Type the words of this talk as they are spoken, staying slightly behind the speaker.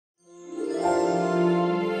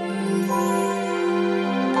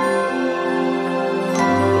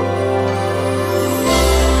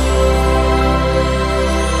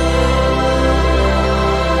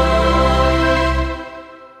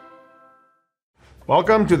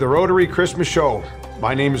Welcome to the Rotary Christmas Show.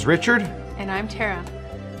 My name is Richard. And I'm Tara.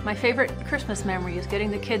 My favorite Christmas memory is getting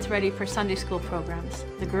the kids ready for Sunday school programs.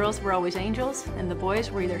 The girls were always angels, and the boys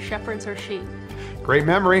were either shepherds or sheep. Great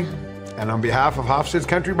memory. And on behalf of Hofstedes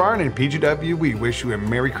Country Barn and PGW, we wish you a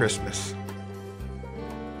Merry Christmas.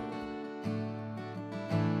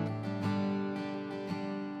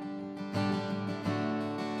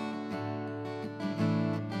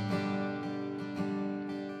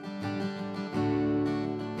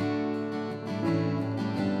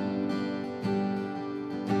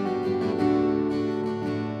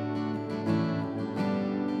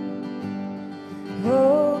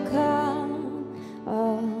 Oh, come,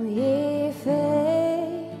 all ye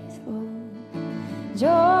faithful,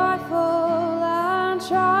 joyful and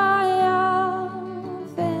triumphant.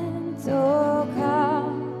 Oh,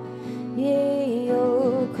 come, ye,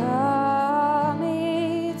 oh, come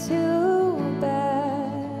ye to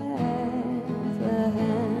Bethlehem.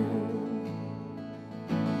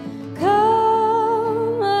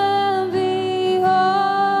 Come and behold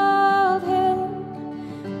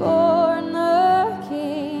him, born the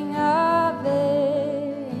King of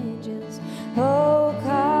ages. Oh,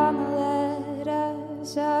 come, let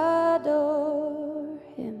us adore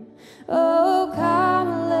him. Oh,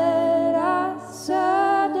 come, let us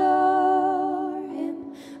adore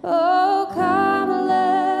him. Oh, come,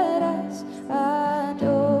 let us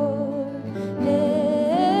adore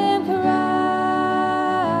him,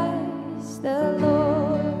 Christ the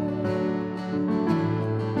Lord.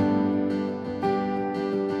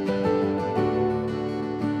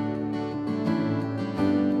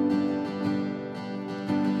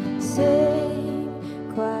 Sing,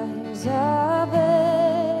 choirs of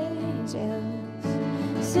angels,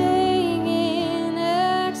 sing in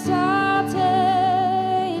exaltation.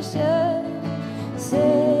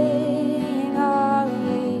 Sing, all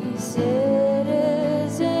ye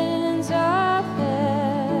citizens of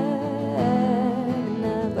heaven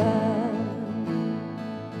above.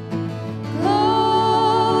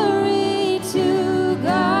 Glory to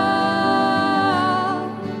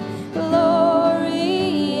God,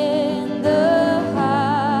 glory in the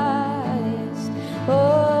highest.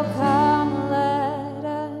 Oh, come, let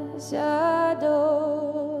us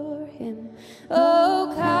adore him.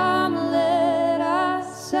 Oh, come, let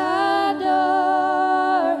us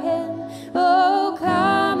adore him. Oh,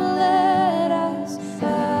 come, let us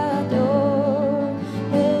adore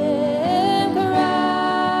him, Christ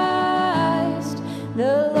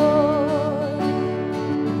the Lord.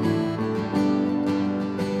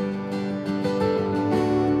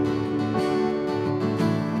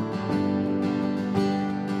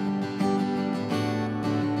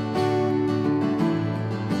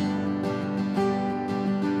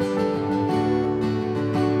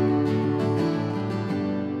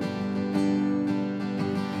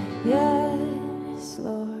 Yeah.